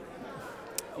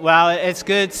Well, it's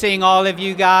good seeing all of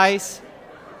you guys.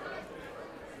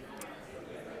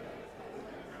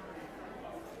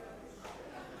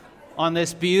 On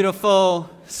this beautiful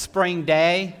spring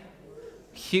day,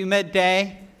 humid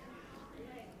day.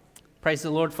 Praise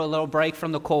the Lord for a little break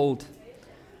from the cold.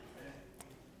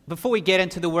 Before we get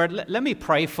into the Word, let me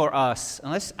pray for us.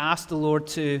 And let's ask the Lord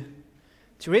to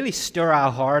really stir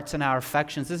our hearts and our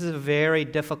affections. This is a very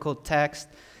difficult text.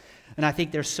 And I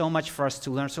think there's so much for us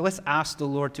to learn. So let's ask the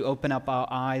Lord to open up our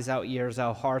eyes, our ears,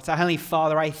 our hearts. Our Heavenly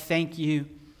Father, I thank you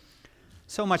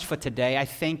so much for today. I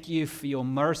thank you for your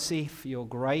mercy, for your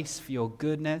grace, for your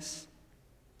goodness.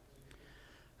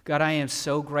 God, I am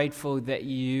so grateful that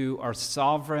you are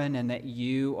sovereign and that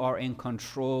you are in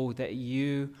control, that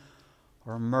you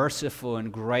are merciful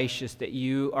and gracious, that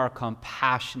you are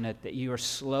compassionate, that you are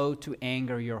slow to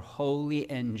anger, you're holy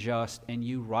and just, and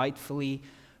you rightfully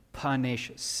punish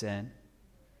sin.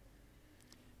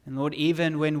 And Lord,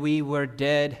 even when we were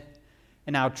dead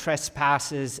in our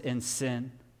trespasses and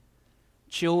sin,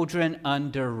 children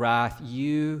under wrath,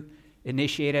 you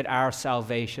initiated our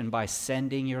salvation by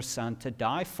sending your Son to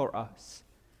die for us.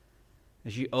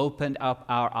 As you opened up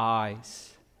our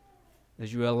eyes,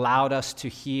 as you allowed us to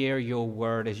hear your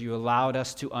word, as you allowed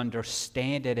us to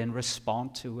understand it and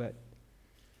respond to it.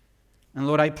 And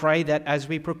Lord, I pray that as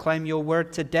we proclaim your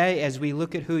word today, as we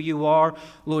look at who you are,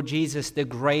 Lord Jesus, the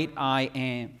great I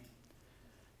am,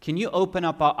 can you open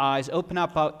up our eyes, open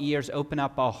up our ears, open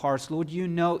up our hearts? Lord, you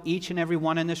know each and every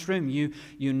one in this room. You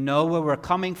know where we're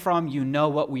coming from. You know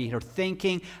what we are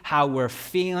thinking, how we're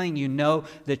feeling. You know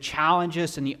the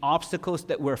challenges and the obstacles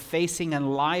that we're facing in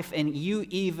life. And you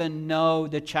even know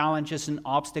the challenges and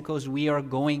obstacles we are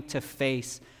going to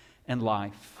face in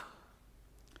life.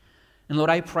 And Lord,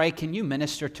 I pray, can you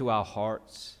minister to our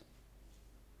hearts?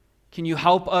 Can you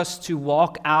help us to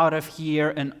walk out of here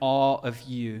in awe of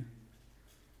you?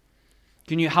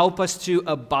 Can you help us to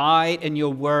abide in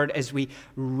your word as we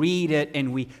read it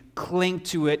and we cling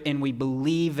to it and we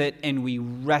believe it and we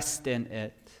rest in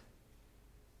it?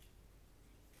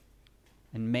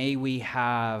 And may we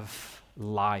have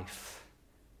life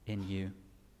in you.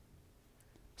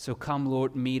 So come,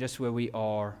 Lord, meet us where we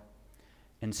are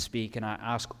and speak. And I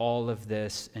ask all of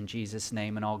this in Jesus'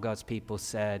 name. And all God's people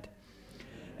said,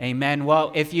 amen.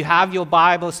 Well, if you have your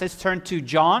Bibles, let's turn to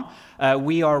John.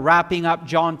 We are wrapping up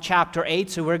John chapter 8.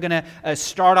 So we're going to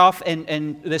start off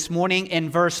in this morning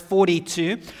in verse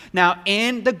 42. Now,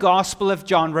 in the Gospel of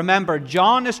John, remember,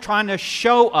 John is trying to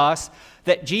show us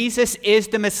that Jesus is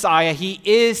the Messiah. He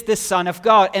is the Son of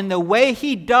God. And the way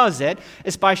he does it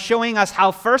is by showing us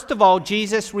how, first of all,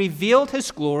 Jesus revealed his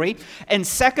glory. And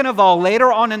second of all,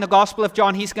 later on in the Gospel of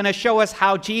John, he's going to show us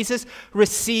how Jesus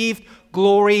received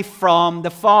glory from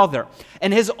the Father.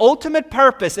 And his ultimate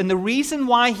purpose and the reason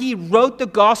why he wrote the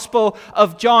Gospel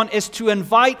of John is to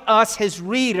invite us, his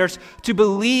readers, to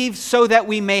believe so that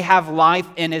we may have life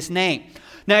in his name.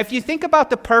 Now, if you think about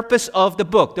the purpose of the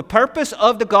book, the purpose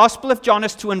of the Gospel of John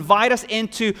is to invite us in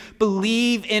to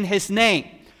believe in his name.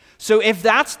 So if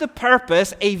that's the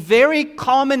purpose, a very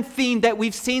common theme that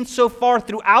we've seen so far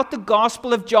throughout the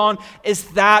Gospel of John is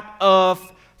that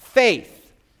of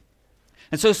faith.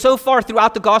 And so far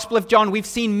throughout the Gospel of John, we've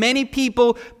seen many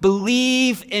people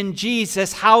believe in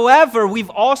Jesus. However, we've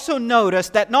also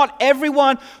noticed that not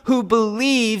everyone who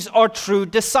believes are true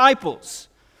disciples.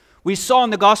 We saw in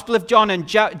the Gospel of John in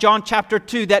John chapter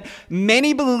 2 that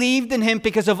many believed in him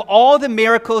because of all the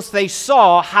miracles they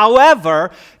saw.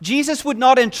 However, Jesus would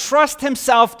not entrust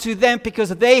himself to them because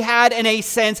they had, in a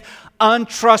sense,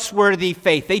 untrustworthy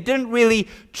faith. They didn't really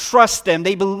trust them.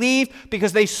 They believed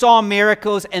because they saw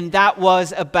miracles, and that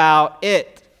was about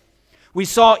it. We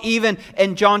saw even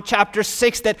in John chapter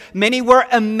 6 that many were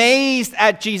amazed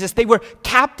at Jesus. They were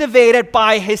captivated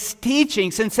by his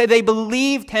teachings and said they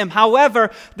believed him.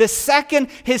 However, the second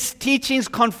his teachings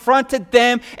confronted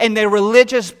them and their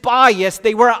religious bias,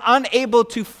 they were unable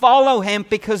to follow him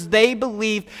because they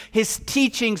believed his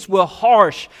teachings were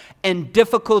harsh and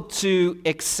difficult to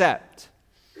accept.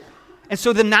 And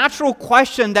so the natural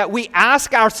question that we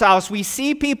ask ourselves, we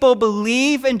see people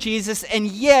believe in Jesus and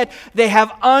yet they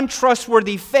have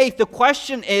untrustworthy faith. The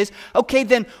question is, okay,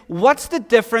 then what's the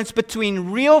difference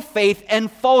between real faith and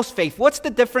false faith? What's the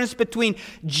difference between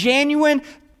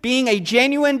being a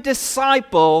genuine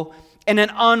disciple and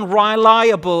an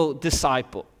unreliable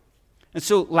disciple? And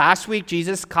so last week,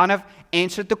 Jesus kind of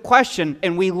answered the question.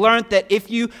 And we learned that if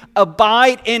you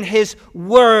abide in His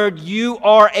Word, you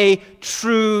are a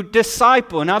true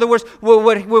disciple. In other words,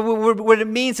 what it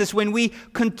means is when we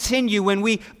continue, when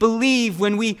we believe,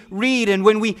 when we read, and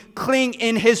when we cling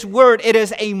in His Word, it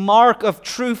is a mark of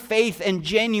true faith and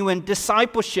genuine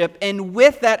discipleship. And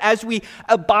with that, as we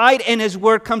abide in His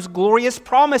Word, comes glorious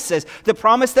promises. The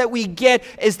promise that we get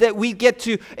is that we get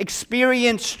to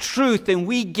experience truth and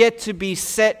we get to be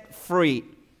set free.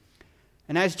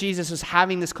 And as Jesus was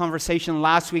having this conversation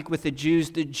last week with the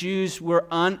Jews were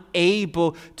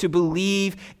unable to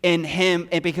believe in Him.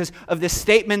 And because of the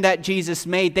statement that Jesus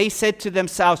made, they said to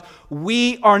themselves,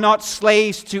 "We are not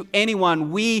slaves to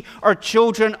anyone. We are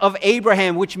children of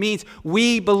Abraham," which means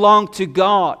we belong to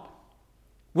God.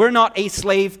 We're not a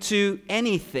slave to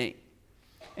anything.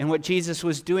 And what Jesus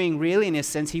was doing, really, in a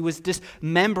sense, He was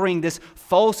dismembering this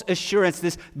false assurance,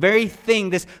 this very thing,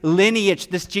 this lineage,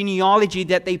 this genealogy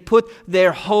that they put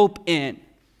their hope in.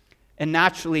 And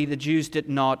naturally, the Jews did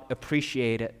not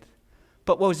appreciate it.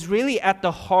 But what was really at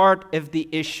the heart of the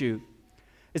issue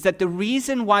is that the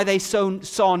reason why they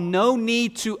saw no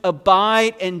need to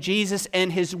abide in Jesus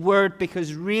and His Word,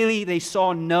 because really they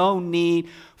saw no need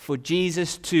for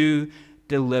Jesus to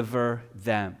deliver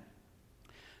them.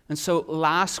 And so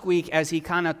last week, as He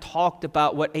kind of talked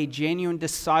about what a genuine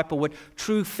disciple, what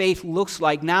true faith looks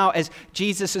like, now as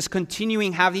Jesus is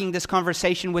continuing having this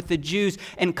conversation with the Jews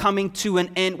and coming to an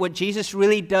end, what Jesus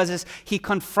really does is He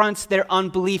confronts their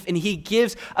unbelief and He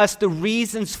gives us the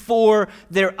reasons for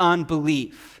their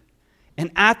unbelief. And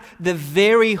at the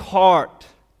very heart,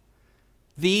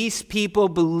 these people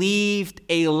believed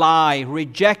a lie,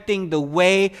 rejecting the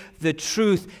way, the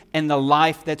truth, and the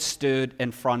life that stood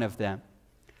in front of them.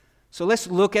 So let's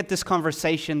look at this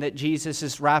conversation that Jesus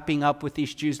is wrapping up with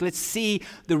these Jews. Let's see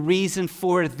the reason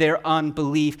for their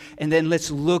unbelief, and then let's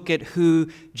look at who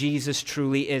Jesus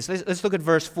truly is. Let's look at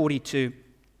verse 42.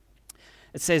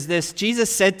 It says this, Jesus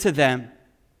said to them,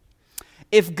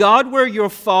 "If God were your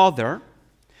Father,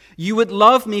 you would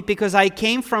love me because I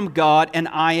came from God and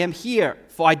I am here.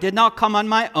 For I did not come on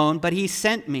my own, but He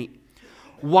sent me.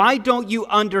 Why don't you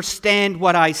understand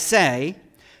what I say?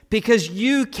 Because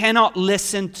you cannot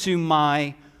listen to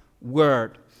my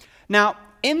word." Now,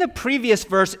 in the previous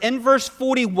verse, in verse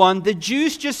 41, the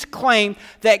Jews just claimed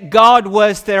that God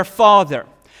was their Father.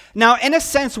 Now, in a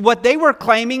sense, what they were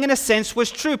claiming, in a sense,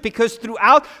 was true, because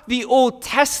throughout the Old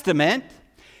Testament,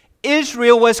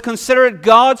 Israel was considered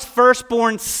God's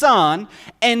firstborn son,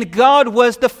 and God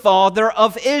was the father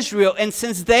of Israel. And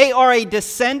since they are a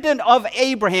descendant of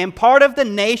Abraham, part of the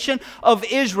nation of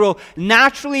Israel,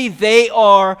 naturally they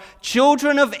are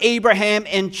children of Abraham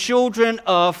and children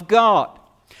of God.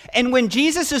 And when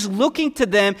Jesus is looking to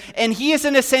them, and He is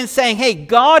in a sense saying, hey,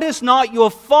 God is not your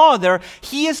Father,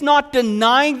 He is not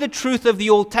denying the truth of the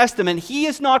Old Testament. He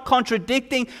is not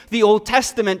contradicting the Old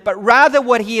Testament, but rather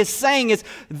what He is saying is,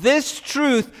 this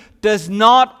truth does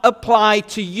not apply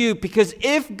to you, because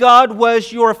if God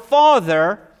was your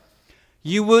Father,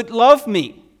 you would love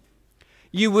me.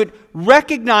 You would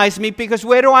recognize me, because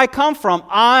where do I come from?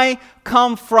 I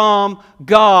come from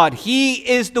God. He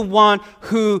is the one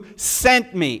who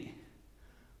sent me.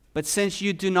 But since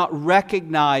you do not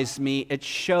recognize me, it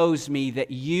shows me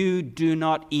that you do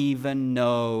not even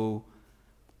know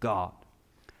God.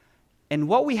 And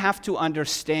what we have to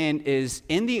understand is,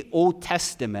 in the Old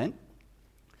Testament,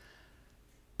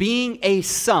 being a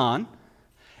son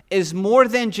is more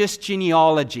than just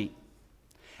genealogy.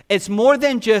 It's more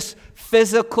than just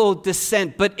physical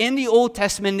descent. But in the Old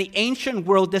Testament, in the ancient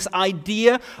world, this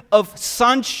idea of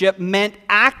sonship meant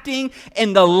acting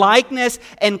in the likeness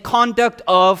and conduct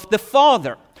of the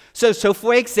Father. So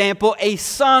for example, a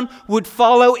son would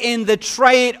follow in the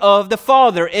trade of the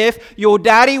father. If your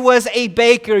daddy was a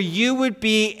baker, you would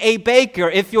be a baker.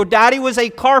 If your daddy was a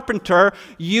carpenter,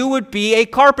 you would be a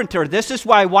carpenter. This is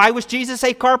why. Why was Jesus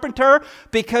a carpenter?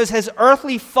 Because His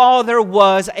earthly father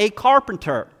was a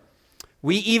carpenter.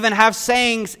 We even have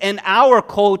sayings in our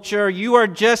culture, you are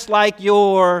just like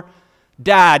your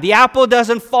dad. The apple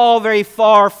doesn't fall very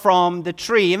far from the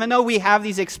tree. Even though we have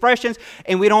these expressions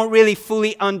and we don't really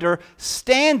fully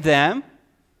understand them,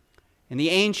 in the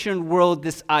ancient world,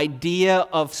 this idea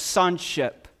of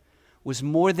sonship was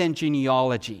more than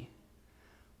genealogy,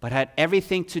 but had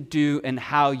everything to do in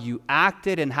how you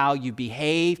acted and how you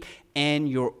behaved and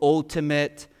your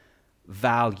ultimate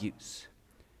values.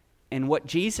 And what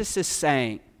Jesus is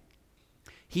saying,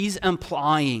 He's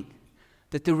implying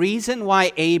that the reason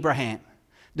why Abraham,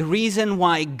 the reason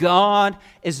why God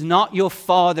is not your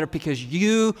father, because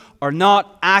you are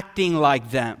not acting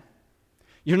like them.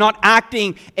 You're not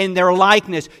acting in their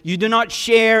likeness. You do not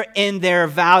share in their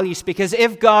values. Because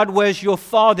if God was your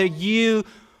Father, you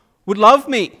would love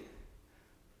me.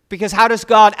 Because how does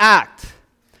God act?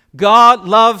 God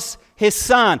loves His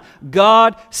Son.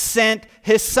 God sent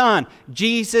His Son.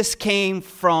 Jesus came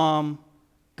from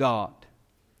God.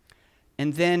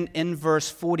 And then in verse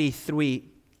 43,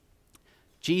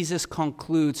 Jesus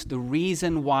concludes the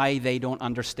reason why they don't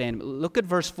understand. Look at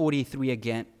verse 43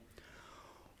 again.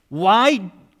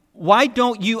 Why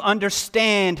don't you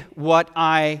understand what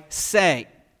I say?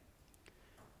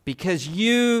 Because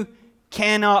you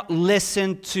cannot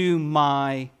listen to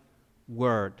my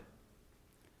word.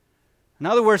 In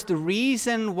other words, the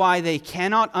reason why they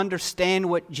cannot understand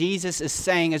what Jesus is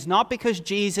saying is not because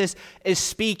Jesus is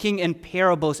speaking in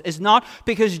parables. It's not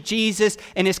because Jesus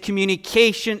and His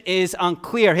communication is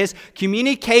unclear. His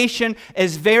communication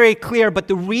is very clear, but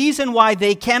the reason why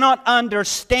they cannot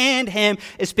understand Him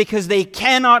is because they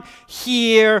cannot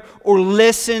hear or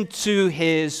listen to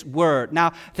His word.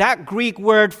 Now, that Greek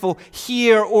word for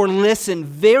hear or listen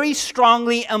very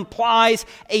strongly implies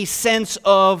a sense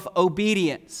of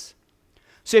obedience.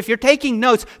 So if you're taking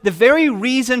notes, the very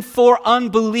reason for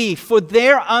unbelief, for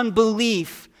their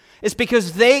unbelief, is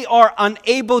because they are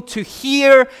unable to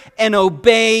hear and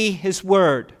obey His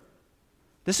word.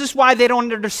 This is why they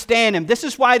don't understand Him. This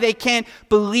is why they can't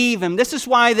believe Him. This is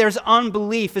why there's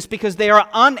unbelief. It's because they are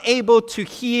unable to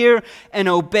hear and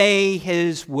obey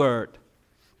His word.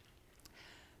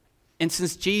 And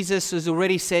since Jesus has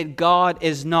already said God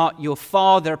is not your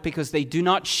Father because they do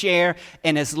not share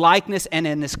in His likeness and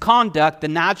in His conduct, the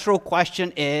natural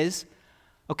question is,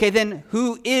 okay, then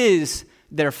who is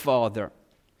their Father?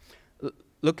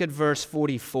 Look at verse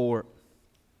 44.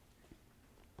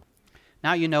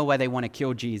 Now you know why they want to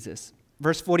kill Jesus.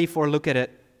 Verse 44, look at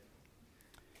it.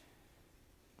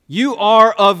 You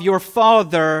are of your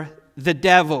father, the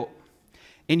devil,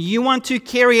 and you want to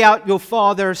carry out your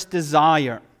father's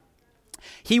desire.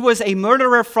 He was a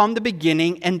murderer from the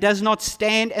beginning and does not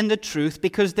stand in the truth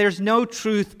because there's no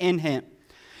truth in him.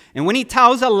 And when he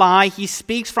tells a lie, he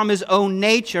speaks from his own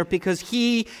nature because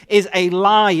he is a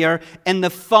liar and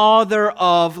the father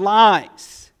of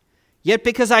lies. Yet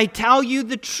because I tell you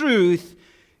the truth,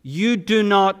 you do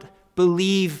not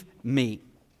believe me.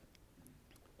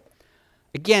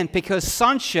 Again, because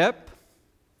sonship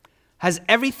has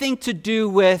everything to do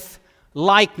with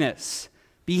likeness,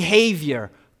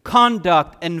 behavior,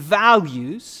 conduct, and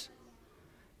values,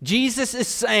 Jesus is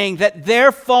saying that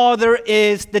their father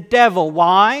is the devil.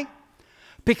 Why?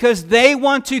 Because they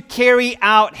want to carry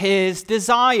out his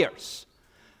desires.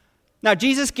 Now,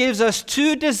 Jesus gives us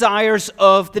two desires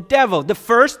of the devil. The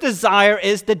first desire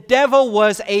is the devil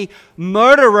was a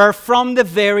murderer from the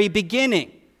very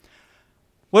beginning.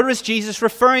 What was Jesus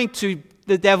referring to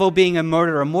the devil being a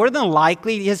murderer? More than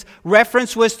likely, his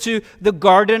reference was to the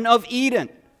Garden of Eden.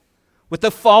 With the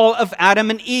fall of Adam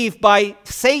and Eve by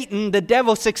Satan, the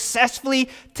devil successfully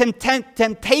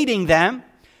tempting them,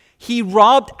 he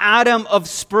robbed Adam of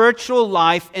spiritual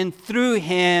life, and through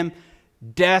him,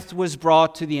 death was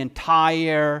brought to the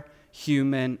entire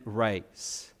human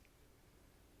race.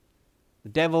 The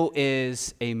devil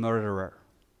is a murderer.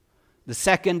 The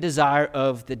second desire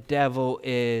of the devil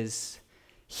is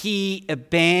he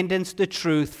abandons the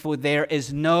truth, for there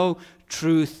is no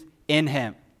truth in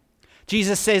him.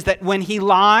 Jesus says that when he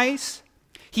lies,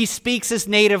 he speaks his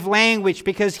native language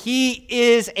because he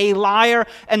is a liar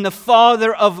and the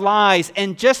father of lies.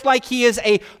 And just like he is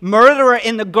a murderer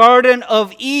in the Garden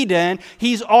of Eden,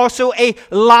 he's also a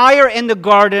liar in the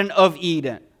Garden of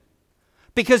Eden.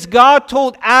 Because God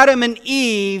told Adam and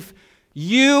Eve,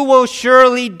 you will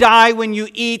surely die when you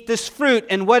eat this fruit.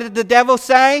 And what did the devil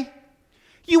say?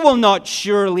 You will not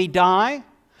surely die.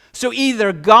 So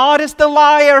either God is the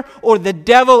liar or the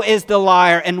devil is the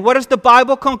liar. And what does the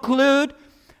Bible conclude?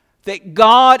 That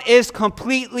God is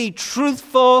completely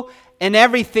truthful in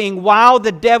everything, while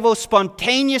the devil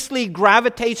spontaneously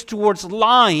gravitates towards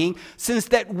lying, since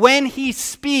that when he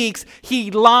speaks, he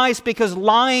lies because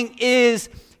lying is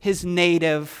his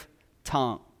native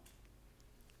tongue.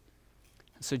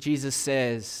 So Jesus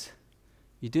says,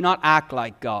 you do not act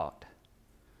like God.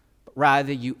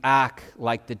 Rather, you act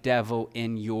like the devil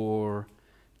in your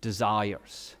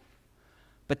desires.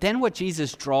 But then what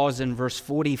Jesus draws in verse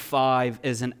 45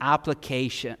 is an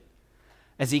application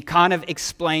as he kind of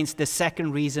explains the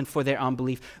second reason for their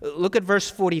unbelief. Look at verse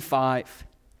 45.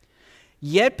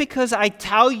 Yet because I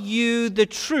tell you the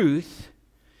truth,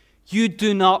 you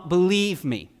do not believe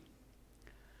me.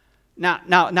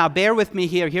 Now, bear with me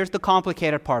here. Here's the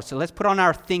complicated part. So let's put on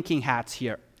our thinking hats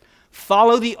here.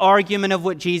 Follow the argument of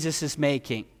what Jesus is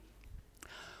making.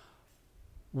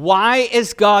 Why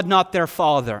is God not their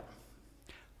father?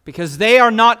 Because they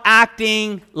are not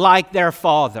acting like their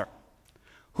father.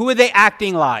 Who are they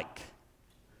acting like?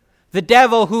 The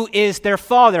devil, who is their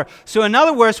father. So in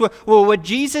other words, what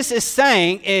Jesus is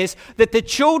saying is that the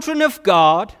children of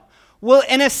God will,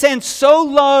 in a sense, so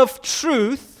love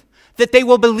truth that they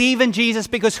will believe in Jesus,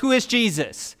 because who is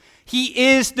Jesus?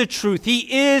 He is the truth.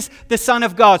 He is the Son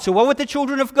of God. So what would the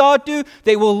children of God do?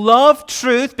 They will love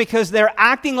truth because they're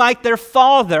acting like their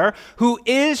Father, who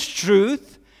is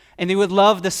truth, and they would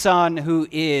love the Son, who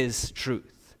is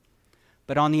truth.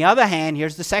 But on the other hand,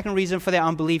 here's the second reason for their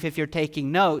unbelief, if you're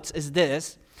taking notes, is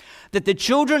this: that the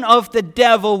children of the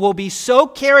devil will be so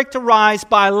characterized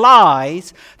by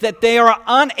lies that they are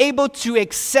unable to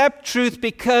accept truth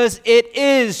because it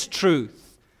is truth.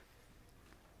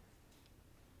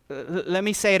 Let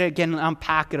me say it again and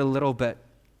unpack it a little bit.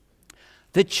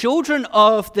 The children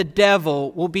of the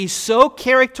devil will be so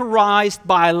characterized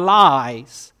by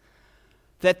lies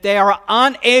that they are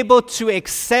unable to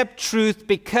accept truth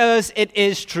because it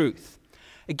is truth.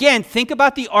 Again, think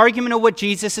about the argument of what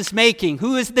Jesus is making.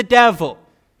 Who is the devil?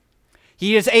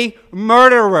 He is a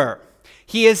murderer.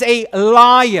 He is a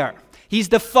liar. He's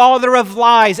the father of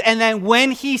lies. And then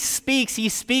when he speaks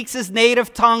his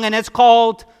native tongue, and it's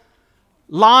called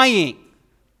lying.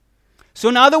 So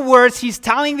in other words, he's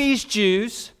telling these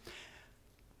Jews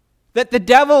that the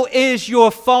devil is your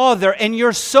father, and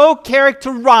you're so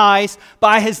characterized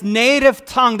by his native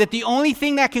tongue that the only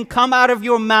thing that can come out of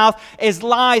your mouth is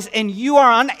lies, and you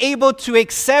are unable to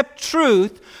accept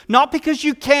truth, not because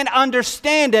you can't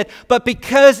understand it, but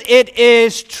because it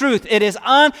is truth. It is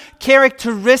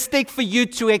uncharacteristic for you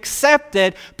to accept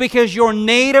it because your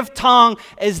native tongue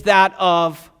is that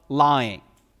of lying.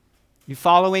 You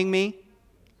following me?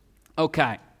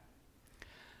 Okay.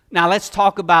 Now let's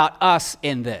talk about us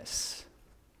in this.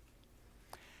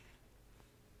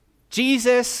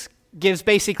 Jesus gives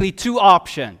basically two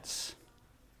options.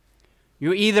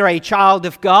 You're either a child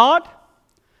of God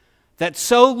that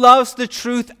so loves the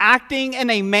truth, acting in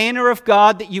a manner of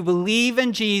God that you believe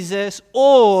in Jesus,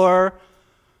 or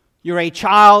you're a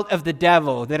child of the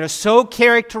devil that are so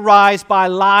characterized by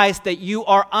lies that you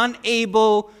are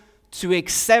unable to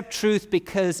accept truth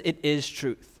because it is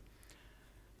truth.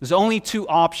 There's only two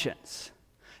options.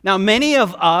 Now, many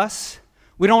of us,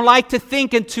 we don't like to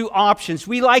think in two options.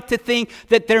 We like to think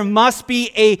that there must be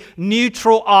a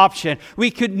neutral option. We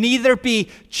could neither be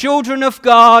children of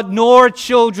God nor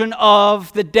children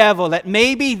of the devil. That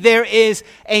maybe there is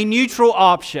a neutral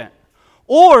option.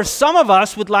 Or some of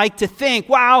us would like to think,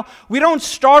 wow, we don't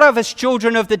start off as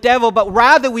children of the devil, but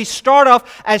rather we start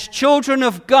off as children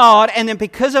of God, and then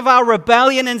because of our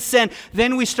rebellion and sin,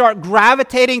 then we start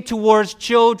gravitating towards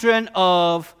children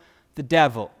of the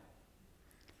devil.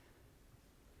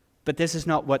 But this is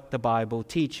not what the Bible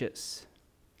teaches.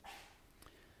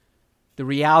 The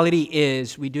reality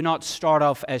is we do not start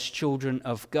off as children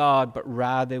of God, but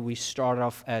rather we start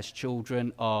off as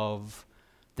children of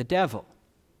the devil.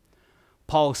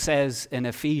 Paul says in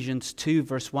Ephesians 2,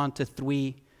 verse 1 to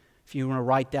 3, if you want to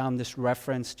write down this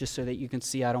reference just so that you can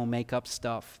see I don't make up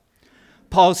stuff.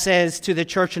 Paul says to the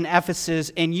church in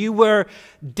Ephesus, "And you were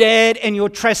dead in your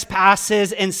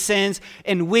trespasses and sins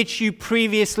in which you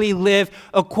previously lived,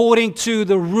 according to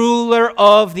the ruler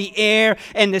of the air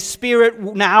and the spirit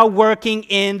now working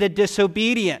in the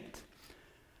disobedient."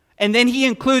 And then he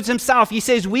includes himself. He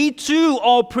says, "We too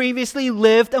all previously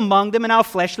lived among them in our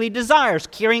fleshly desires,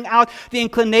 carrying out the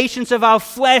inclinations of our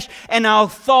flesh and our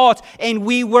thoughts. And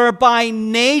we were by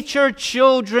nature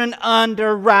children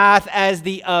under wrath, as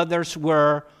the others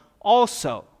were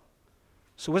also."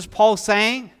 So what's Paul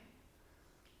saying?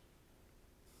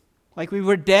 Like we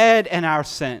were dead in our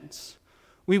sins.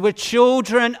 We were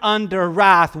children under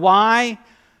wrath. Why?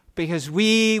 Because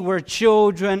we were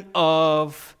children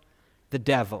of the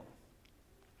devil.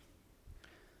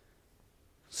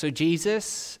 So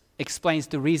Jesus explains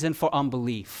the reason for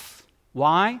unbelief.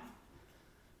 Why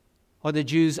are the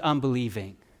Jews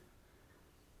unbelieving?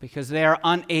 Because they are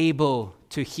unable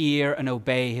to hear and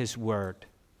obey his word.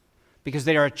 Because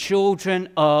they are children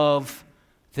of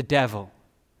the devil.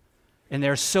 And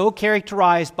they're so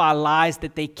characterized by lies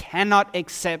that they cannot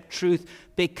accept truth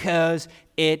because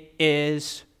it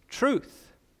is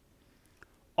truth.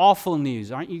 Awful news.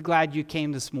 Aren't you glad you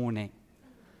came this morning?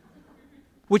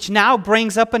 Which now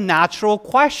brings up a natural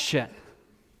question.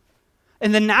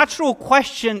 And the natural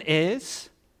question is,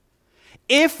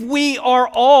 if we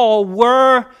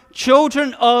were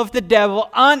children of the devil,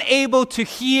 unable to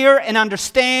hear and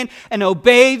understand and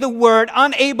obey the word,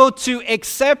 unable to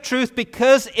accept truth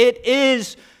because it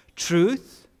is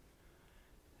truth,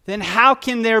 then how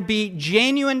can there be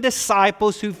genuine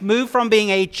disciples who've moved from being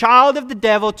a child of the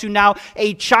devil to now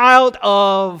a child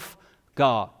of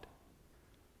God?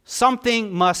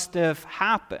 Something must have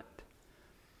happened.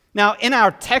 Now, in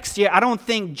our text here, I don't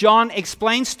think John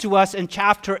explains to us in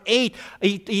chapter 8,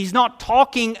 he's not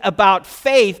talking about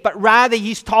faith, but rather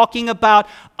he's talking about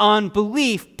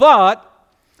unbelief. But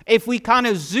if we kind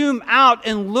of zoom out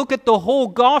and look at the whole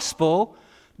gospel,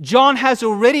 John has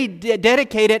already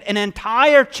dedicated an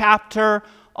entire chapter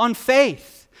on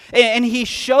faith. And he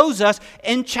shows us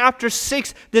in chapter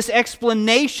 6 this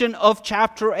explanation of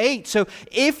chapter 8. So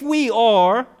if we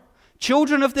are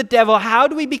children of the devil, how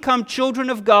do we become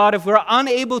children of God if we're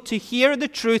unable to hear the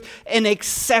truth and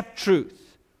accept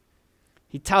truth?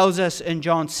 He tells us in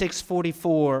John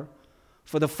 6:44,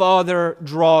 for the Father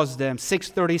draws them.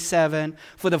 6:37,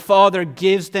 for the Father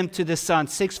gives them to the Son.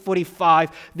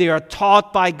 6:45, they are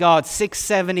taught by God.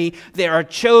 6:70, they are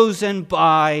chosen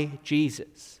by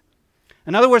Jesus.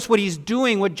 In other words, what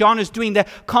John is doing, the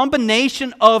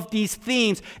combination of these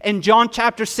themes in John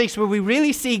chapter 6, where we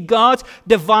really see God's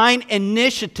divine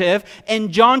initiative,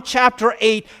 in John chapter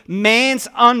 8, man's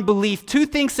unbelief. Two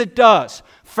things it does.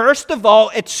 First of all,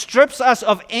 it strips us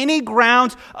of any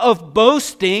grounds of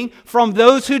boasting from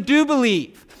those who do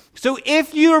believe. So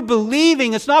if you're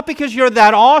believing, it's not because you're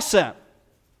that awesome.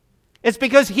 It's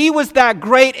because He was that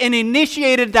great and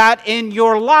initiated that in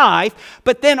your life.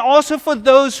 But then also for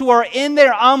those who are in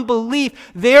their unbelief,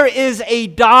 there is a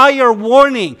dire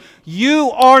warning.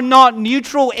 You are not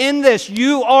neutral in this.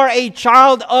 You are a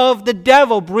child of the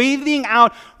devil, breathing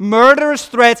out murderous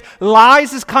threats.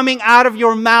 Lies is coming out of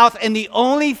your mouth, and the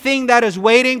only thing that is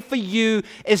waiting for you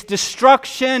is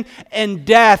destruction and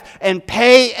death. And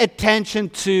pay attention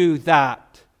to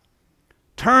that.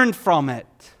 Turn from it.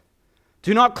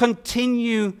 Do not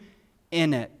continue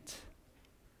in it.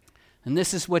 And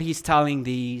this is what he's telling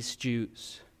these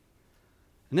Jews.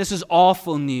 And this is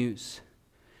awful news.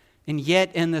 And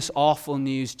yet in this awful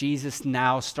news, Jesus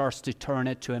now starts to turn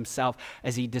it to himself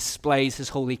as he displays his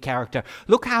holy character.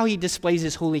 Look how he displays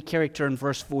his holy character in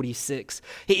verse 46.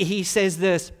 He says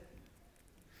this,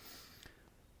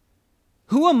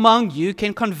 who among you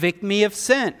can convict me of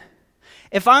sin?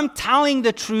 If I'm telling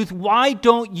the truth, why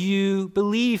don't you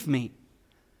believe me?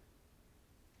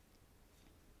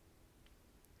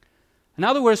 In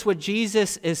other words, what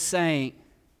Jesus is saying,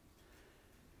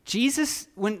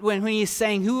 when he's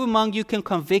saying, who among you can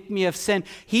convict me of sin,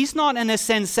 he's not in a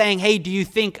sense saying, hey, do you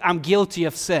think I'm guilty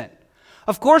of sin?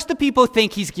 Of course the people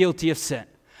think he's guilty of sin.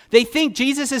 They think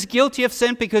Jesus is guilty of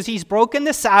sin because he's broken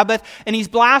the Sabbath and he's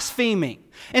blaspheming.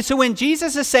 And so when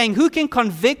Jesus is saying, who can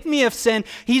convict me of sin?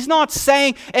 He's not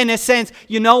saying, in a sense,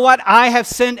 you know what? I have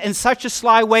sinned in such a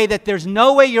sly way that there's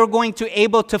no way you're going to be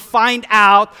able to find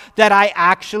out that I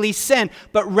actually sinned.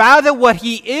 But rather what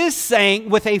he is saying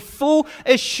with a full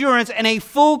assurance and a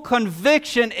full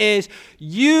conviction is,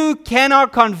 you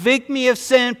cannot convict me of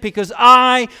sin because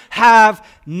I have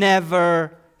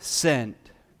never sinned.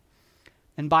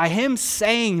 And by him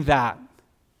saying that,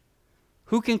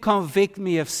 who can convict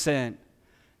me of sin?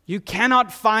 You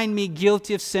cannot find me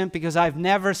guilty of sin because I've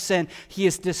never sinned. He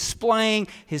is displaying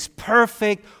his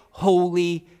perfect,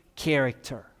 holy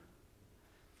character.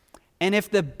 And if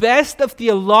the best of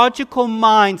theological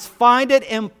minds find it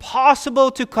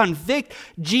impossible to convict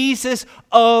Jesus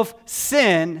of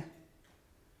sin,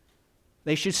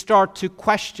 they should start to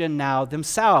question now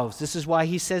themselves. This is why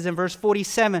he says in verse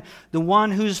 47, the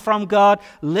one who's from God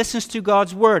listens to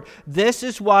God's word. This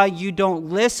is why you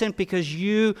don't listen, because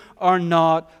you are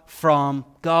not from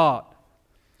God.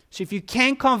 So if you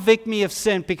can't convict me of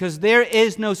sin because there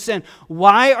is no sin,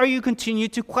 why are you continuing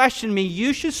to question me?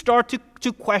 You should start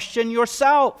to question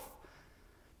yourself.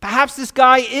 Perhaps this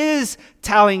guy is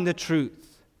telling the truth.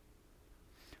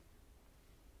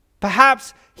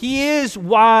 Perhaps he is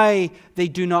why they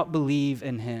do not believe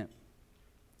in him.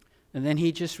 And then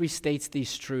he just restates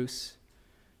these truths.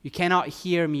 You cannot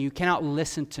hear me, you cannot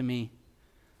listen to me,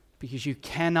 because you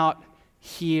cannot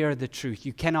hear the truth.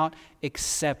 You cannot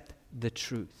accept the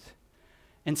truth.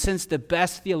 And since the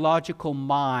best theological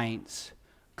minds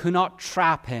could not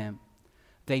trap him,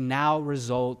 they now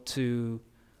resort to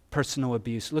personal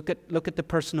abuse. Look at the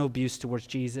personal abuse towards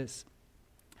Jesus.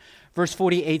 Verse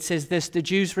 48 says this, the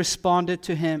Jews responded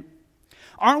to him,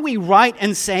 aren't we right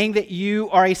in saying that you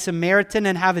are a Samaritan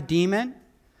and have a demon?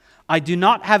 I do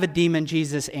not have a demon,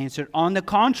 Jesus answered. On the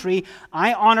contrary,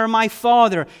 I honor my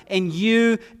Father, and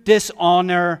you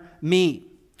dishonor me.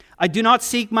 I do not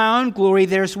seek my own glory.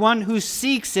 There's one who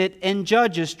seeks it and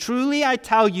judges. Truly, I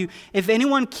tell you, if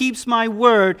anyone keeps my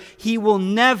word, he will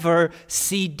never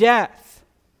see death.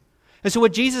 And so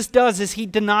what Jesus does is he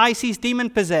denies he's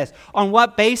demon-possessed. On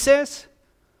what basis?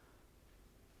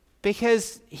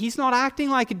 Because he's not acting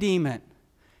like a demon.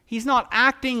 He's not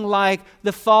acting like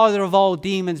the father of all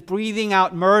demons, breathing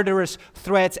out murderous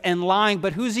threats and lying.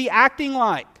 But who's he acting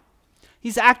like?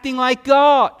 He's acting like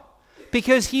God.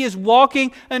 Because he is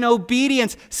walking in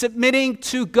obedience, submitting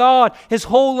to God. His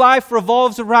whole life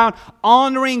revolves around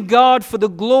honoring God for the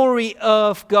glory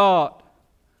of God.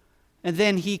 And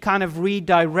then he kind of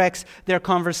redirects their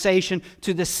conversation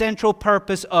to the central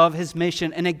purpose of his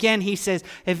mission. And again, he says,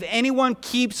 if anyone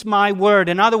keeps my word,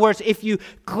 in other words, if you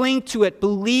cling to it,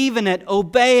 believe in it,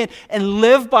 obey it, and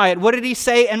live by it. What did he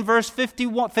say in verse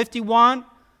 51?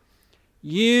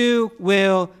 You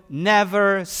will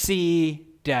never see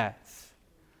death.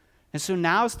 And so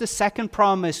now's the second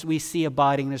promise we see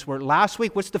abiding in his word. Last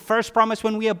week, what's the first promise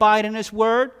when we abide in his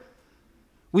word?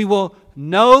 We will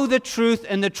know the truth,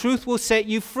 and the truth will set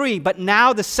you free. But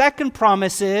now the second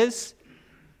promise is,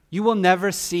 you will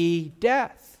never see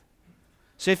death.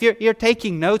 So if you're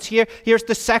taking notes here, here's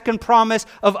the second promise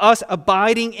of us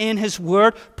abiding in his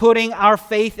word, putting our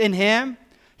faith in him.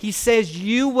 He says,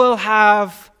 you will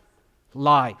have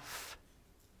life.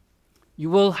 You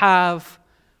will have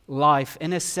life.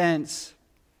 In a sense,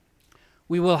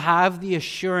 we will have the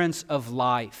assurance of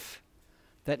life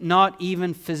that not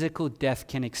even physical death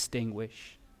can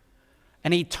extinguish.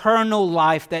 An eternal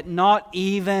life that not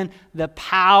even the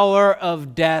power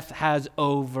of death has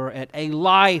over it. A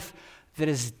life that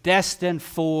is destined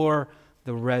for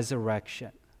the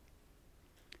resurrection.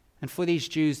 And for these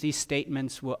Jews, these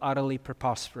statements were utterly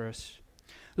preposterous.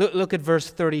 Look at verse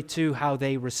 32, how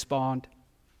they respond.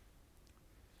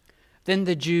 Then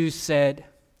the Jews said,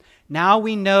 now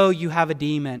we know you have a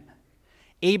demon.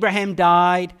 Abraham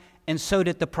died, and so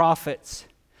did the prophets.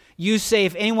 You say,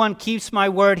 if anyone keeps my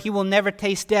word, he will never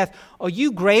taste death. Are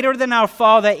you greater than our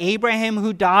father Abraham,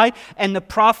 who died, and the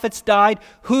prophets died?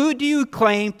 Who do you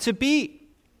claim to be?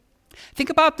 Think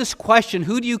about this question,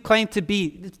 who do you claim to be?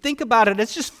 Think about it,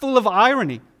 it's just full of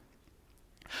irony.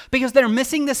 Because they're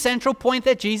missing the central point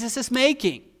that Jesus is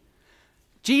making.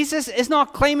 Jesus is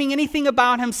not claiming anything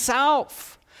about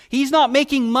himself. He's not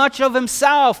making much of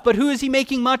himself, but who is he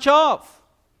making much of?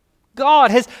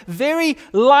 God. His very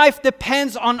life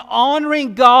depends on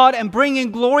honoring God and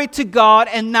bringing glory to God.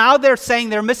 And now they're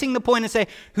missing the point and say,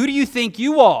 who do you think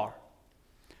you are?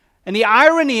 And the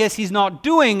irony is he's not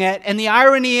doing it. And the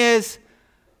irony is,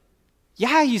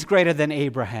 yeah, he's greater than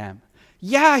Abraham.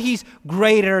 Yeah, he's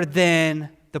greater than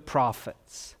the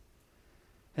prophets.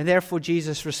 And therefore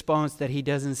Jesus responds that he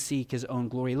doesn't seek his own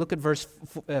glory. Look at verse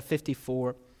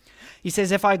 54. He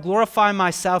says, if I glorify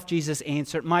myself, Jesus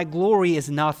answered, my glory is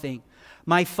nothing.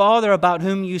 My Father, about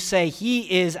whom you say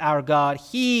he is our God,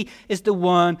 he is the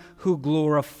one who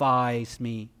glorifies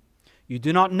me. You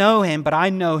do not know him, but I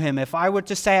know him. If I were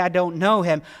to say I don't know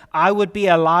him, I would be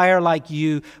a liar like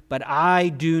you, but I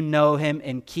do know him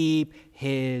and keep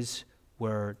his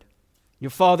word.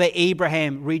 Your father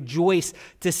Abraham rejoiced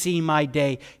to see my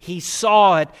day. He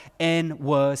saw it and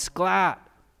was glad.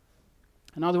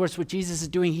 In other words, what Jesus is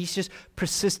doing, he's just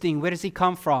persisting. Where does he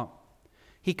come from?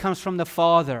 He comes from the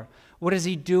Father. What is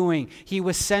he doing? He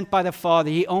was sent by the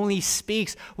Father. He only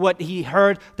speaks what he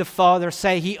heard the Father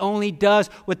say. He only does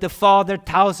what the Father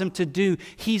tells him to do.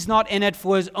 He's not in it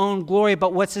for his own glory,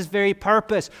 but what's his very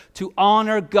purpose? To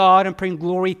honor God and bring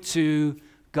glory to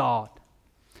God.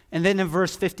 And then in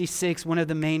verse 56, one of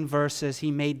the main verses, he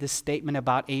made this statement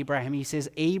about Abraham. He says,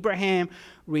 Abraham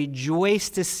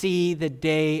rejoiced to see the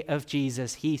day of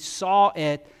Jesus. He saw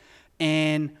it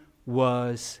and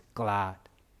was glad.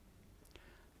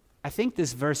 I think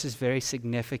this verse is very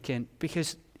significant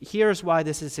because here's why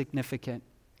this is significant.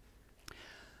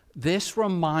 This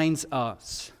reminds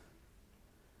us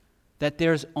that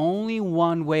there's only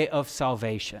one way of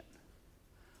salvation,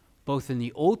 both in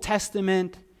the Old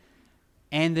Testament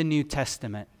and the New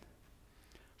Testament.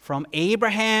 From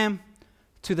Abraham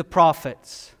to the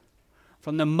prophets,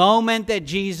 from the moment that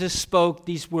Jesus spoke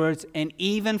these words, and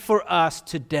even for us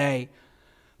today,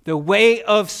 the way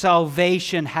of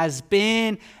salvation has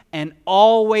been and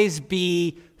always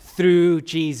be through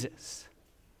Jesus.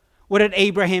 What did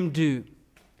Abraham do?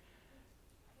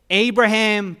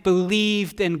 Abraham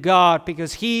believed in God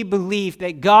because he believed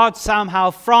that God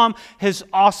somehow from his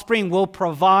offspring will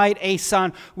provide a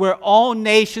son where all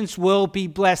nations will be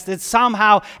blessed. That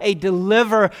somehow a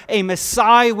deliverer, a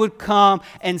Messiah would come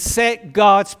and set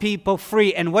God's people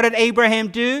free. And what did Abraham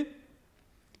do?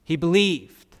 He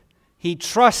believed. He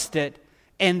trusted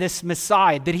in this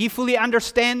Messiah. Did he fully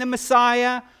understand the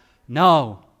Messiah?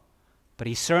 No. But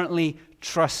he certainly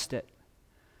trusted.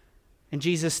 And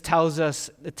Jesus tells us,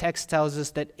 the text tells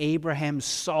us that Abraham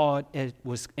saw it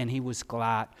and he was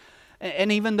glad.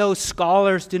 And even though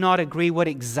scholars do not agree what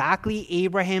exactly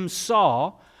Abraham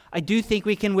saw, I do think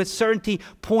we can with certainty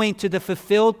point to the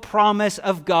fulfilled promise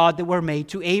of God that were made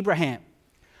to Abraham.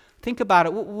 Think about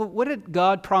it. What did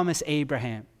God promise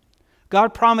Abraham?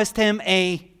 God promised him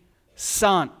a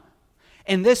son.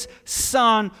 And this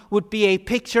son would be a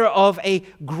picture of a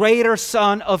greater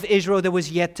son of Israel that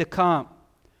was yet to come.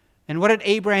 And what did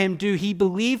Abraham do? He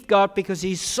believed God because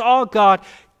he saw God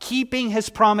keeping his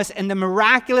promise in the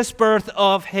miraculous birth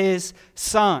of his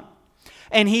son.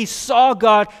 And he saw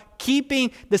God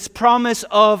keeping this promise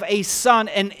of a son.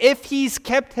 And if he's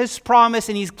kept his promise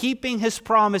and he's keeping his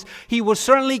promise, he will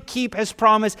certainly keep his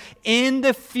promise in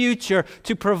the future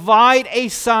to provide a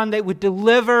son that would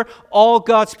deliver all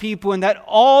God's people and that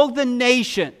all the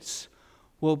nations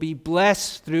will be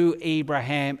blessed through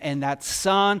Abraham. And that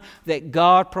son that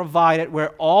God provided, where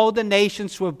all the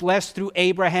nations were blessed through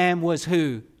Abraham, was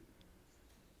who?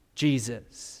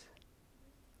 Jesus.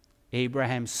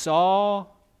 Abraham saw,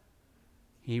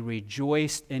 he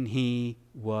rejoiced, and he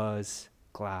was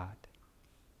glad.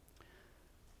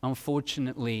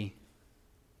 Unfortunately,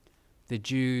 the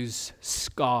Jews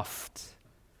scoffed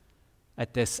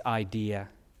at this idea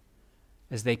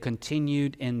as they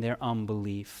continued in their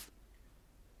unbelief.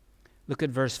 Look at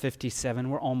verse 57.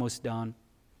 We're almost done.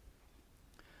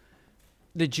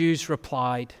 The Jews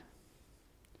replied,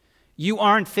 "You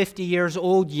aren't 50 years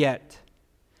old yet,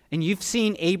 and you've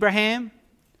seen Abraham?"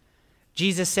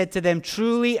 Jesus said to them,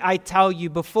 "Truly I tell you,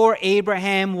 before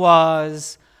Abraham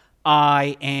was,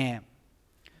 I am."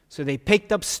 So they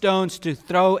picked up stones to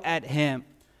throw at him,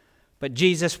 but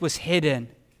Jesus was hidden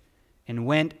and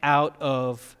went out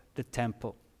of the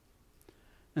temple.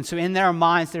 And so in their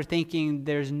minds, they're thinking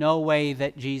there's no way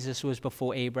that Jesus was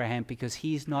before Abraham because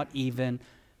he's not even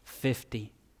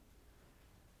 50.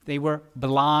 They were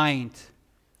blind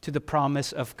to the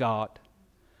promise of God.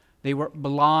 They were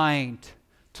blind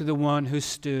to the one who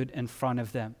stood in front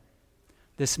of them.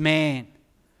 This man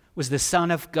was the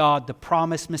Son of God, the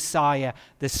promised Messiah,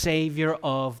 the Savior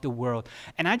of the world.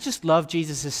 And I just love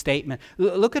Jesus' statement.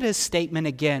 Look at his statement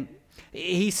again.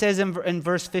 He says in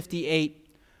verse 58,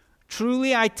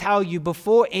 "Truly I tell you,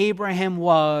 before Abraham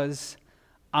was,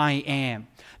 I am."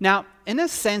 Now, in a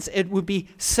sense, it would be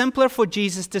simpler for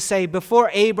Jesus to say, "Before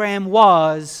Abraham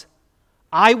was,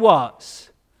 I was."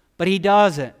 But he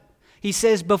doesn't. He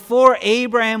says, "Before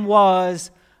Abraham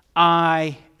was,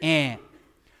 I am."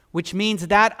 Which means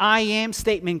that I am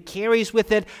statement carries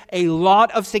with it a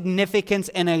lot of significance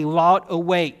and a lot of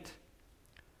weight.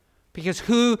 Because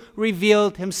who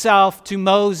revealed himself to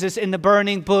Moses in the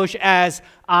burning bush as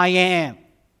I am?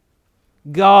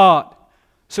 God.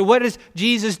 So what is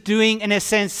Jesus doing in a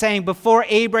sense saying, before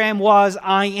Abraham was,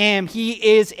 I am? He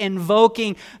is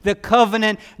invoking the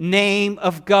covenant name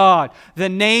of God. The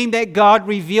name that God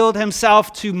revealed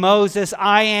himself to Moses,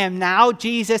 I am. Now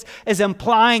Jesus is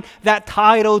implying that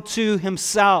title to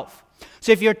himself.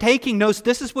 So if you're taking notes,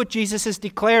 this is what Jesus is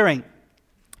declaring.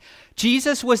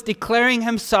 Jesus was declaring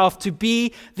himself to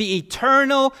be the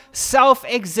eternal,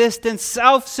 self-existent,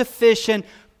 self-sufficient,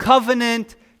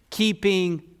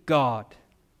 covenant-keeping God.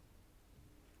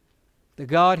 The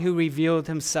God who revealed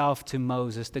himself to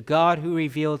Moses, the God who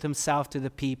revealed himself to the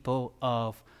people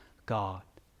of God.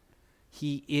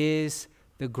 He is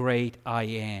the great I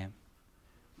am,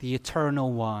 the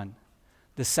eternal one,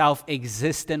 the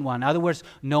self-existent one. In other words,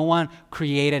 no one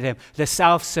created him. The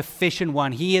self-sufficient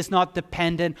one. He is not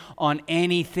dependent on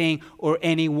anything or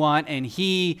anyone, and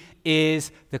he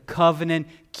is the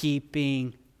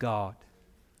covenant-keeping God.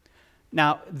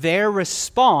 Now, their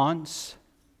response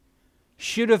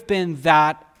should have been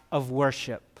that of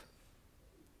worship.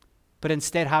 But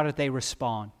instead, how did they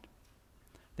respond?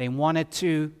 They wanted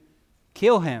to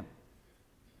kill him.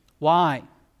 Why?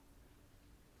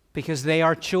 Because they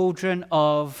are children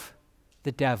of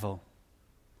the devil.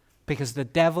 Because the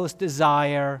devil's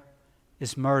desire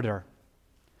is murder.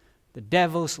 The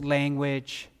devil's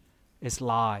language is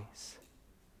lies.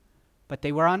 But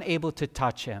they were unable to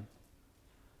touch him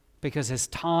because his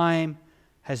time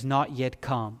has not yet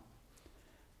come.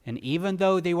 And even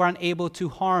though they were unable to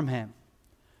harm him,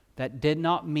 that did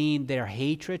not mean their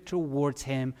hatred towards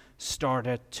him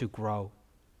started to grow.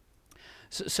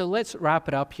 So let's wrap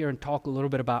it up here and talk a little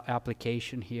bit about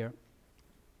application here.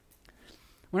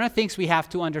 One of the things we have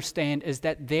to understand is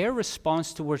that their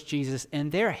response towards Jesus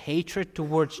and their hatred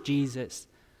towards Jesus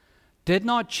did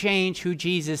not change who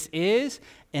Jesus is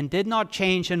and did not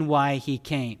change in why he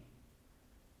came.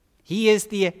 He is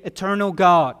the eternal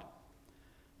God,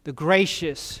 the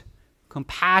gracious,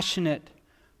 compassionate,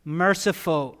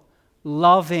 merciful,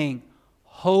 loving,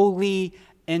 holy,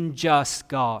 and just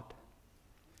God.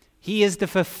 He is the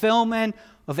fulfillment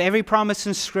of every promise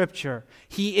in Scripture.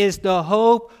 He is the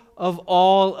hope of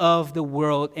all of the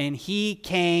world, and He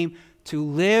came to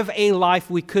live a life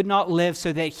we could not live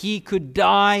so that He could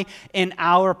die in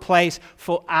our place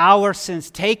for our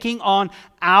sins, taking on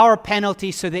our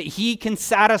penalty so that He can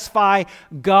satisfy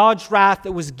God's wrath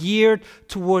that was geared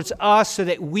towards us so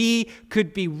that we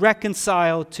could be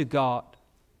reconciled to God.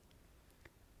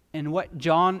 And what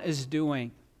John is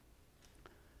doing,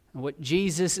 and what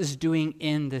Jesus is doing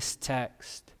in this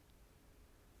text,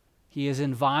 He is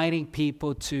inviting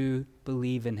people to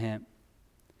believe in Him.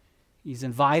 He's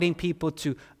inviting people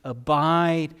to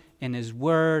abide in His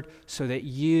Word so that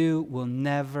you will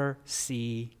never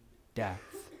see death.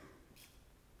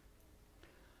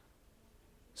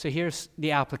 So here's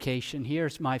the application.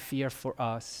 Here's my fear for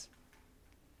us.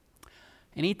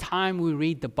 Anytime we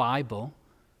read the Bible,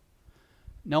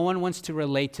 no one wants to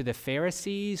relate to the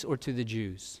Pharisees or to the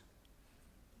Jews.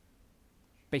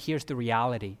 But here's the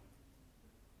reality.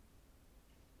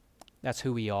 That's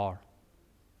who we are.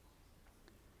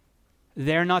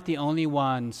 They're not the only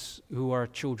ones who are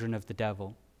children of the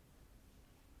devil.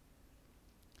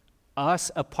 Us,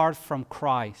 apart from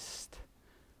Christ,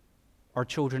 are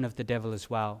children of the devil as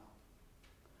well.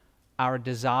 Our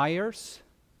desires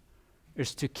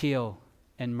is to kill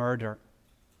and murder.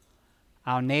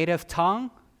 Our native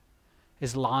tongue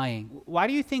is lying. Why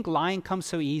do you think lying comes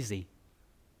so easy?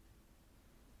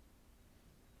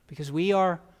 Because we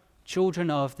are children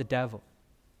of the devil.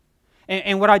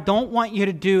 And what I don't want you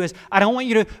to do is, I don't want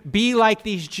you to be like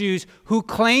these Jews who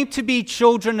claim to be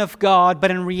children of God,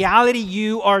 but in reality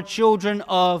you are children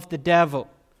of the devil.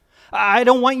 I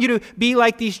don't want you to be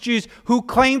like these Jews who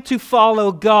claim to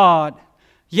follow God,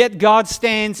 yet God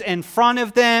stands in front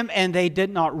of them and they did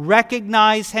not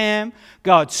recognize Him.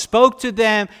 God spoke to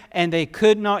them and they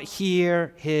could not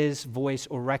hear His voice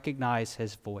or recognize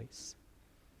His voice.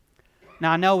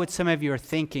 Now, I know what some of you are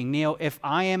thinking, Neil, if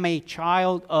I am a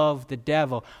child of the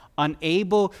devil,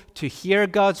 unable to hear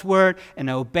God's word and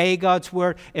obey God's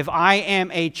word, if I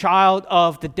am a child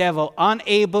of the devil,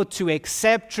 unable to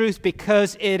accept truth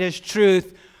because it is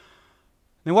truth,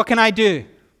 then what can I do?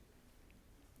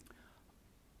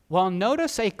 Well,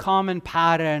 notice a common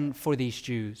pattern for these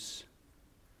Jews.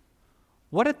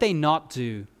 What did they not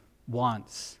do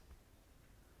once?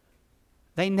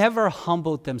 They never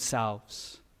humbled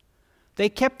themselves. They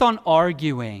kept on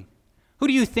arguing. Who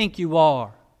do you think you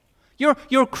are?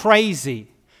 You're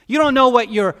crazy. You don't know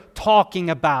what you're talking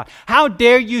about. How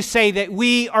dare you say that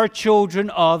we are children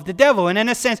of the devil? And in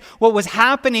a sense, what was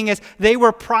happening is they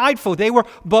were prideful. They were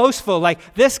boastful.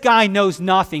 Like, this guy knows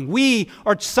nothing. We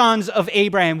are sons of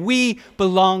Abraham. We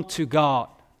belong to God.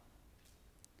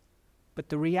 But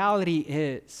the reality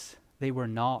is they were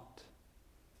not.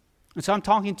 And so I'm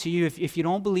talking to you, if you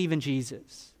don't believe in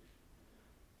Jesus,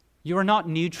 you are not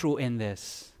neutral in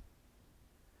this.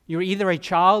 You're either a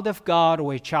child of God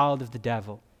or a child of the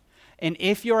devil. And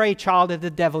if you're a child of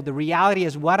the devil, the reality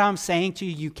is what I'm saying to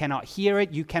you, you cannot hear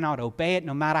it, you cannot obey it,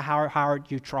 no matter how hard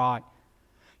you try.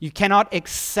 You cannot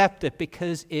accept it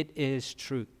because it is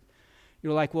truth.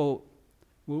 You're like, well,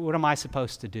 what am I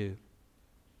supposed to do?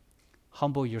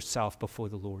 Humble yourself before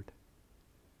the Lord.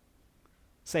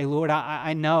 Say, Lord,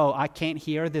 I know I can't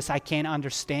hear this. I can't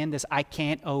understand this. I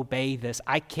can't obey this.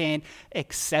 I can't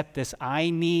accept this. I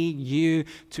need you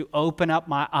to open up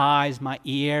my eyes, my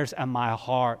ears, and my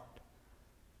heart.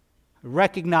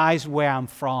 Recognize where I'm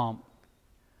from.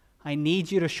 I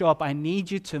need you to show up. I need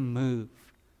you to move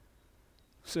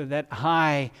so that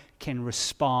I can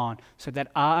respond, so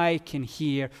that I can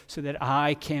hear, so that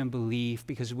I can believe.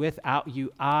 Because without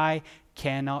you, I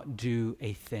cannot do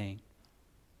a thing.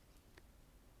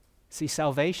 See,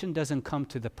 salvation doesn't come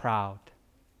to the proud.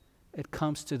 It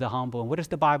comes to the humble. And what does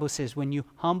the Bible say? When you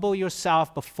humble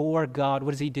yourself before God,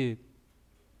 what does He do?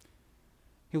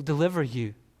 He'll deliver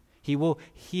you. He will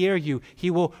hear you.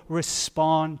 He will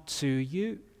respond to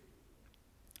you.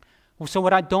 So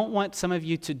what I don't want some of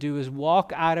you to do is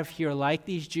walk out of here like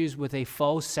these Jews with a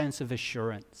false sense of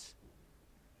assurance,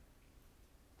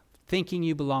 thinking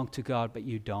you belong to God, but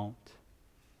you don't.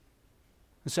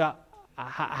 So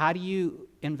how do you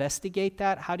investigate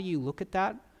that? How do you look at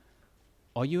that?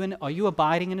 Are you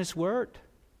abiding in His Word?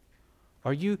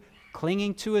 Are you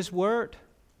clinging to His Word?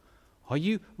 Are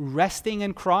you resting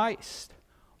in Christ?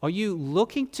 Are you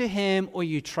looking to Him or are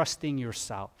you trusting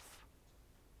yourself?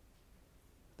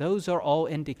 Those are all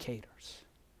indicators.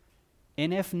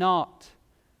 And if not,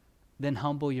 then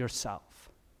humble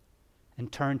yourself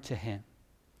and turn to Him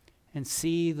and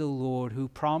see the Lord who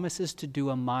promises to do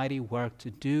a mighty work, to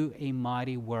do a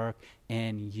mighty work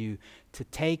in you, to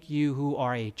take you who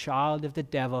are a child of the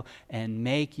devil and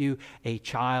make you a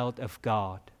child of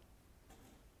God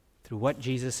through what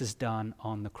Jesus has done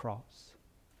on the cross.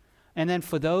 And then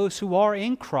for those who are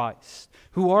in Christ,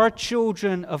 who are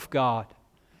children of God,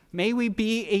 may we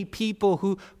be a people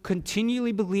who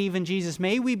continually believe in Jesus.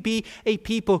 May we be a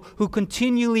people who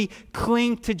continually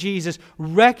cling to Jesus,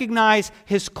 recognize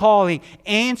His calling,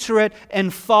 answer it,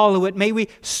 and follow it. May we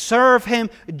serve Him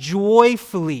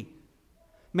joyfully.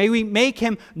 May we make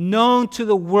Him known to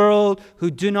the world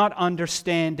who do not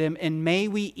understand Him. And may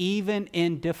we, even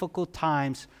in difficult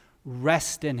times,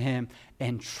 rest in Him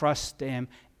and trust Him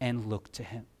and look to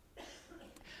Him.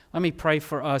 Let me pray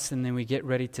for us, and then we get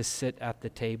ready to sit at the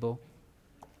table.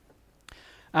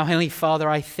 Our Heavenly Father,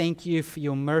 I thank You for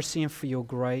Your mercy and for Your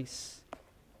grace.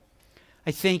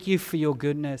 I thank You for Your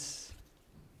goodness.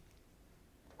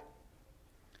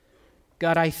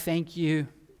 God, I thank You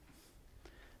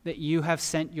that You have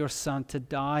sent Your Son to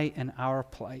die in our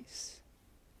place,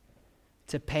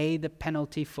 to pay the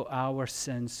penalty for our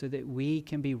sins so that we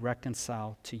can be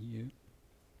reconciled to You.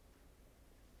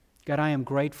 God, I am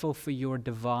grateful for Your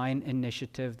divine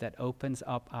initiative that opens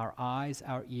up our eyes,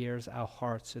 our ears, our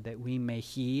hearts, so that we may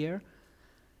hear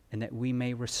and that we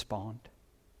may respond.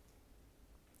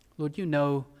 Lord, You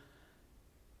know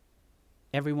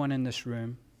everyone in this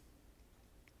room.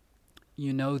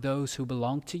 You know those who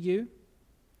belong to You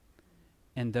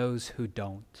and those who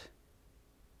don't.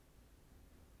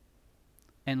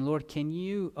 And Lord, can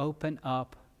You open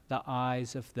up the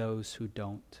eyes of those who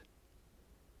don't?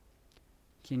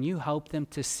 Can You help them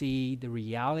to see the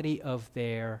reality of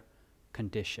their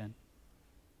condition?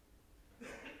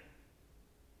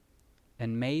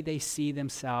 And may they see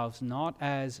themselves not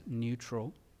as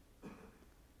neutral,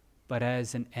 but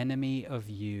as an enemy of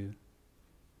You.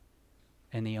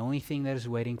 And the only thing that is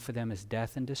waiting for them is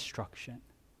death and destruction.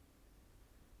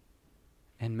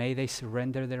 And may they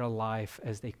surrender their life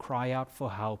as they cry out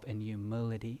for help in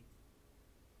humility.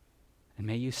 And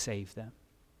may You save them.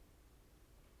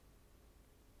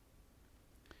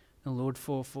 And Lord,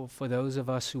 for those of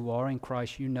us who are in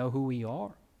Christ, You know who we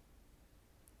are.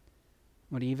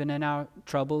 But even in our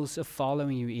troubles of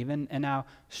following You, even in our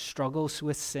struggles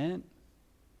with sin,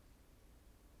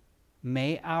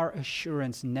 may our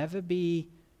assurance never be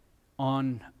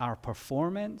on our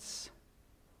performance,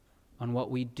 on what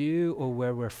we do or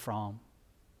where we're from,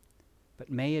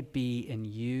 but may it be in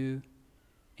You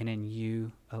and in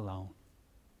You alone.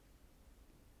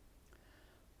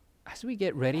 As we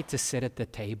get ready to sit at the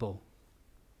table,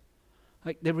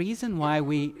 like the reason why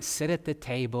we sit at the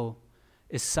table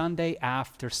is Sunday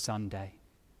after Sunday,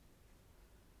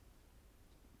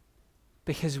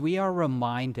 because we are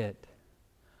reminded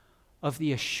of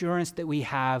the assurance that we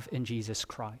have in Jesus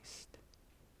Christ.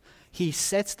 He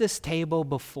sets this table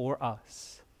before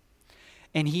us,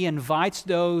 and He invites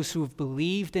those who have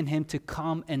believed in Him to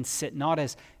come and sit, not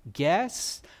as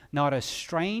guests, not as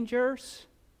strangers,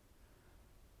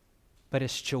 but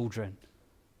as children.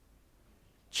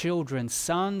 Children,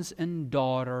 sons and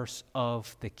daughters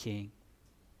of the King.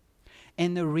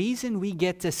 And the reason we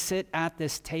get to sit at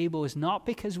this table is not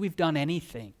because we've done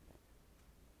anything,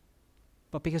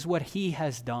 but because what He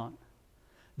has done.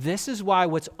 This is why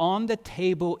what's on the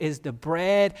table is the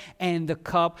bread and the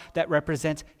cup that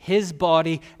represents His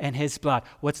body and His blood.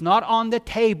 What's not on the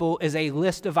table is a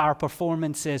list of our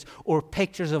performances or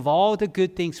pictures of all the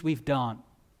good things we've done.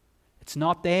 It's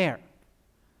not there.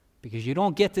 Because you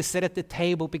don't get to sit at the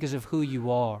table because of who you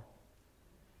are.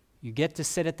 You get to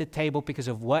sit at the table because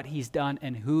of what He's done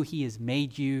and who He has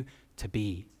made you to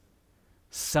be.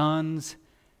 Sons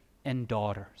and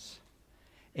daughters.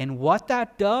 And what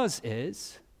that does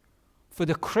is, for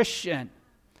the Christian,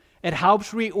 it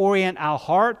helps reorient our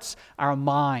hearts, our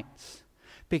minds.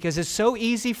 Because it's so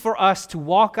easy for us to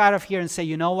walk out of here and say,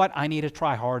 you know what, I need to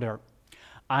try harder.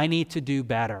 I need to do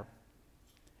better.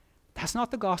 That's not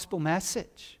the gospel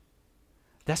message.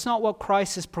 That's not what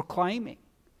Christ is proclaiming.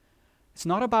 It's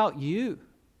not about you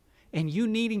and you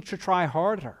needing to try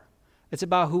harder. It's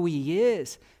about who He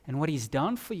is and what He's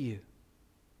done for you.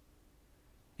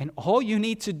 And all you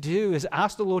need to do is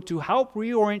ask the Lord to help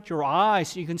reorient your eyes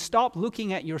so you can stop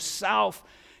looking at yourself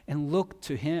and look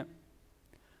to Him.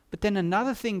 But then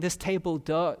another thing this table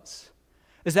does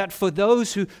is that for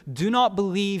those who do not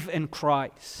believe in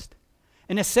Christ,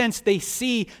 in a sense, they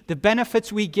see the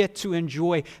benefits we get to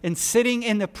enjoy in sitting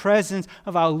in the presence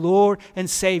of our Lord and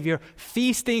Savior,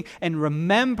 feasting and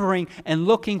remembering and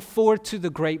looking forward to the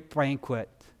great banquet.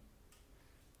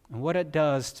 And what it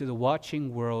does to the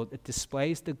watching world, it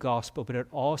displays the gospel, but it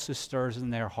also stirs in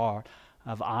their heart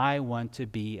of, I want to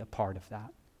be a part of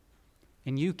that.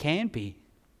 And you can be.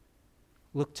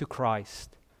 Look to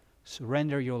Christ.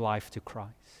 Surrender your life to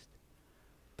Christ.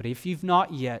 But if you've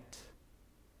not yet,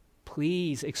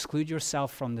 please exclude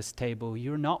yourself from this table.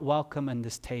 You're not welcome in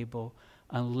this table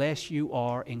unless you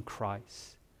are in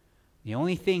Christ. The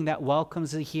only thing that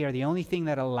welcomes us here, the only thing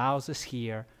that allows us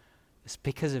here is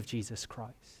because of Jesus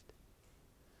Christ.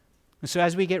 And so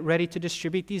as we get ready to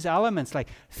distribute these elements,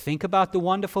 think about the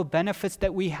wonderful benefits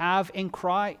that we have in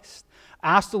Christ.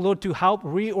 Ask the Lord to help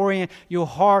reorient your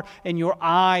heart and your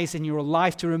eyes and your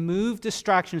life, to remove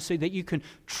distractions so that you can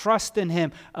trust in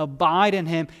Him, abide in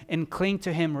Him, and cling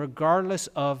to Him regardless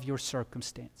of your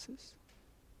circumstances.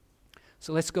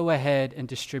 So let's go ahead and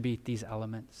distribute these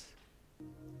elements.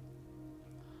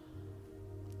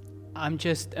 I'm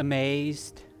just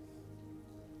amazed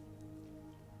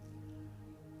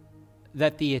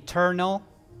that the eternal,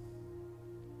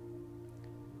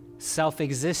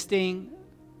 self-existing,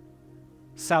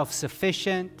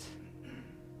 self-sufficient,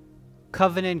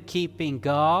 covenant-keeping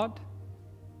God,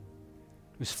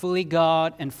 who's fully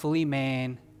God and fully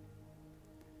man,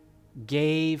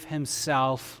 gave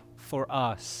Himself for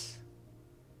us,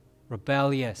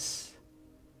 rebellious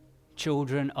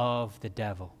children of the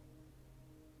devil.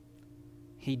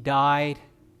 He died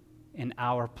in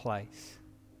our place,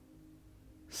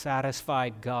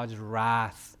 satisfied God's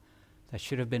wrath that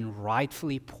should have been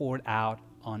rightfully poured out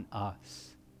on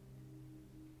us.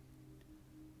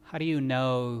 How do you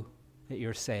know that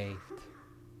you're saved?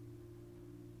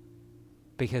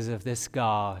 Because of this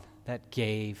God that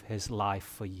gave His life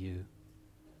for you.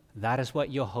 That is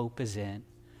what your hope is in.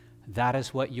 That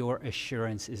is what your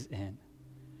assurance is in.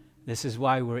 This is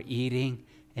why we're eating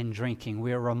and drinking.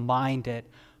 We are reminded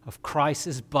of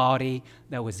Christ's body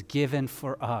that was given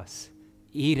for us.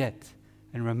 Eat it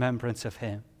in remembrance of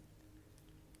Him.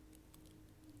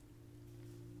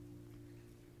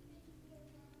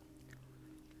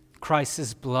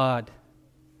 Christ's blood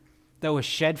that was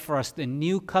shed for us, the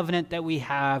new covenant that we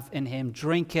have in Him.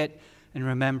 Drink it in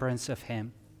remembrance of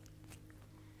Him.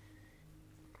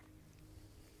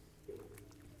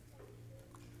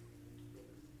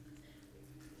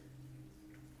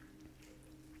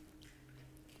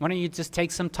 Why don't you just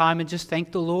take some time and just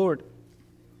thank the Lord?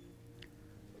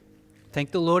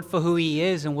 Thank the Lord for who He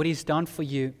is and what He's done for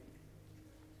you.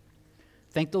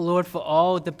 Thank the Lord for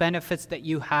all the benefits that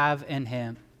you have in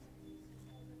Him.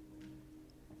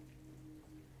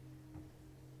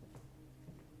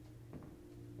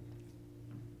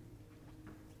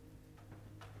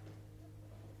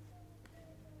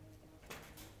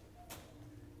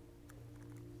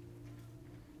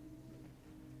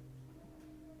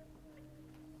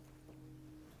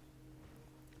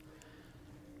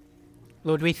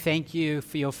 Lord, we thank You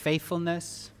for Your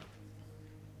faithfulness.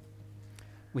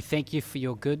 We thank You for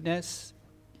Your goodness.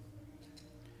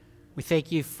 We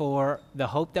thank You for the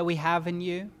hope that we have in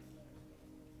You.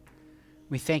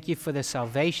 We thank You for the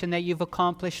salvation that You've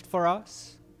accomplished for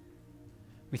us.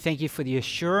 We thank You for the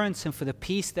assurance and for the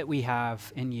peace that we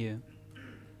have in You.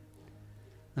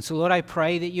 And so, Lord, I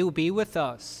pray that You'll be with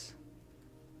us.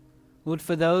 Lord,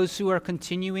 for those who are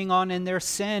continuing on in their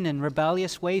sin and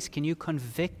rebellious ways, can You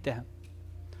convict them?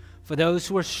 For those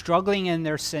who are struggling in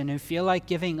their sin and feel like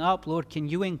giving up, Lord, can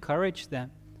You encourage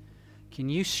them? Can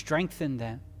You strengthen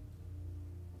them?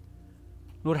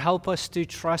 Lord, help us to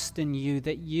trust in You,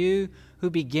 that You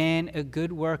who began a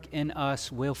good work in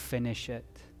us will finish it.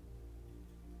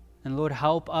 And Lord,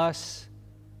 help us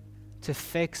to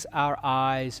fix our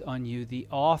eyes on You, the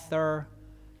author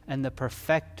and the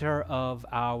perfecter of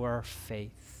our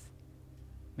faith.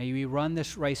 May we run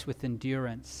this race with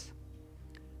endurance,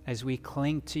 as we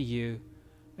cling to You,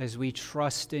 as we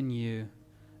trust in You,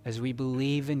 as we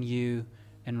believe in You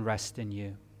and rest in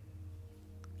You.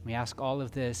 We ask all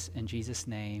of this in Jesus'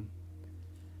 name.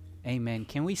 Amen.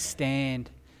 Can we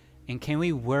stand and can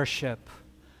we worship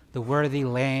the worthy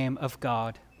Lamb of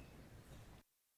God?